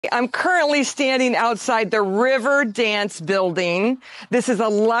I'm currently standing outside the River Dance building. This is a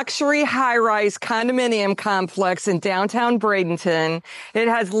luxury high-rise condominium complex in downtown Bradenton. It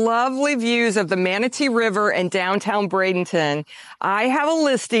has lovely views of the Manatee River and downtown Bradenton. I have a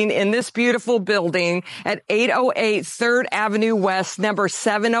listing in this beautiful building at 808 3rd Avenue West, number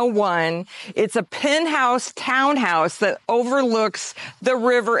 701. It's a penthouse townhouse that overlooks the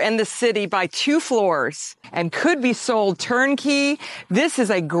river and the city by 2 floors and could be sold turnkey. This is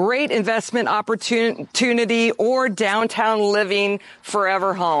a great investment opportunity or downtown living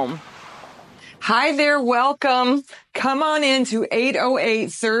forever home. Hi there, welcome. Come on into 808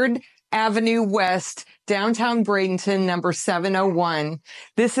 3rd Avenue West, downtown Bradenton, number 701.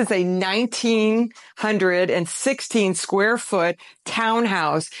 This is a 1,916 square foot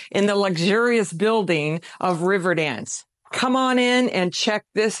townhouse in the luxurious building of Riverdance. Come on in and check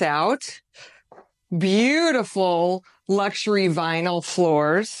this out. Beautiful luxury vinyl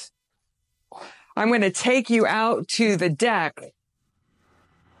floors. I'm going to take you out to the deck.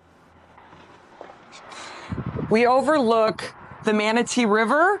 We overlook the Manatee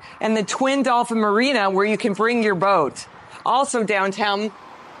River and the Twin Dolphin Marina where you can bring your boat. Also downtown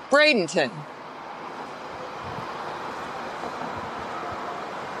Bradenton.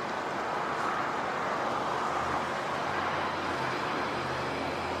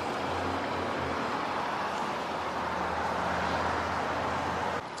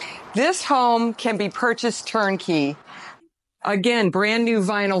 This home can be purchased turnkey. Again, brand new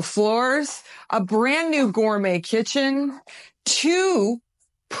vinyl floors, a brand new gourmet kitchen, 2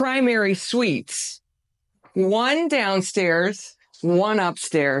 primary suites, 1 downstairs, 1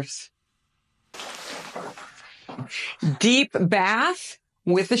 upstairs. Deep bath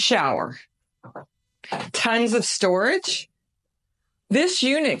with a shower. Tons of storage. This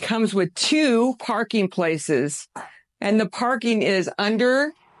unit comes with 2 parking places, and the parking is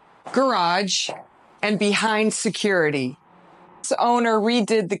under garage and behind security. This owner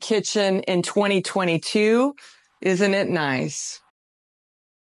redid the kitchen in 2022. Isn't it nice?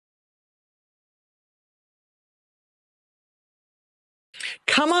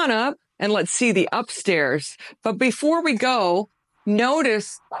 Come on up and let's see the upstairs. But before we go,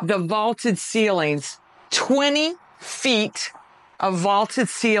 notice the vaulted ceilings. 20 feet of vaulted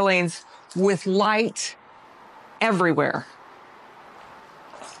ceilings with light everywhere.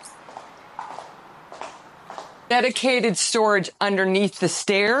 Dedicated storage underneath the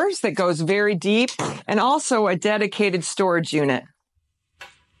stairs that goes very deep, and also a dedicated storage unit.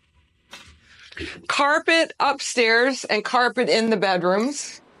 Carpet upstairs and carpet in the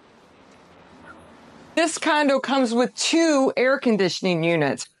bedrooms. This condo comes with 2 air conditioning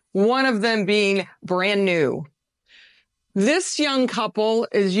units, one of them being brand new. This young couple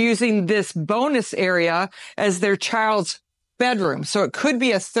is using this bonus area as their child's bedroom. So it could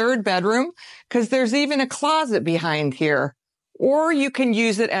be a 3rd bedroom because there's even a closet behind here. Or you can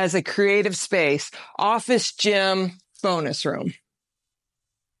use it as a creative space, office, gym, bonus room.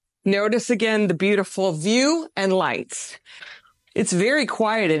 Notice again the beautiful view and lights. It's very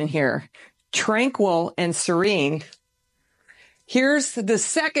quiet in here, tranquil and serene. Here's the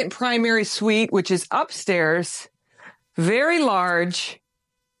 2nd primary suite, which is upstairs, very large,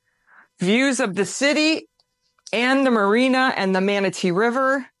 views of the city and the marina and the Manatee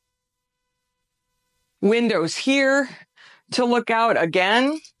River. Windows here to look out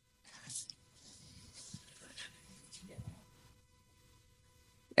again.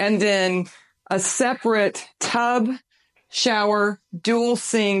 And then a separate tub, shower, dual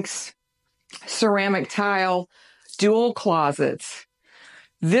sinks, ceramic tile, dual closets.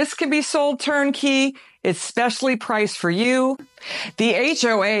 This can be sold turnkey. It's specially priced for you. The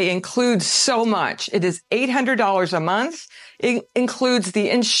HOA includes so much. It is $800 a month. It includes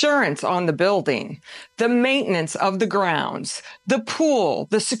the insurance on the building, the maintenance of the grounds, the pool,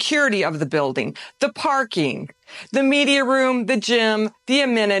 the security of the building, the parking, the media room, the gym, the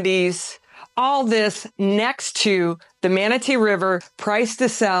amenities, all this next to the Manatee River, price to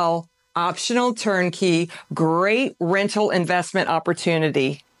sell, optional turnkey, great rental investment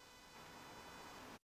opportunity.